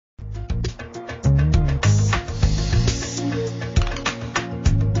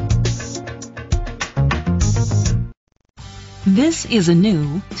This is a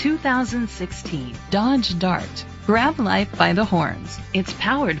new 2016 Dodge Dart. Grab life by the horns. It's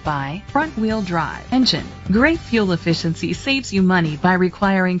powered by front-wheel drive engine. Great fuel efficiency saves you money by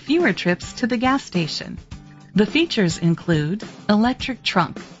requiring fewer trips to the gas station. The features include electric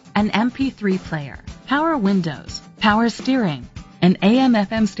trunk, an MP3 player, power windows, power steering, an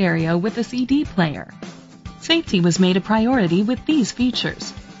AM/FM stereo with a CD player. Safety was made a priority with these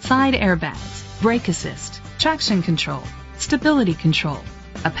features: side airbags, brake assist, traction control, stability control,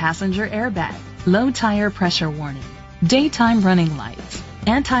 a passenger airbag, low tire pressure warning, daytime running lights,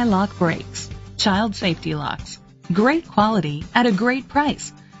 anti-lock brakes, child safety locks. Great quality at a great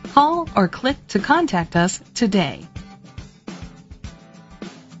price. Call or click to contact us today.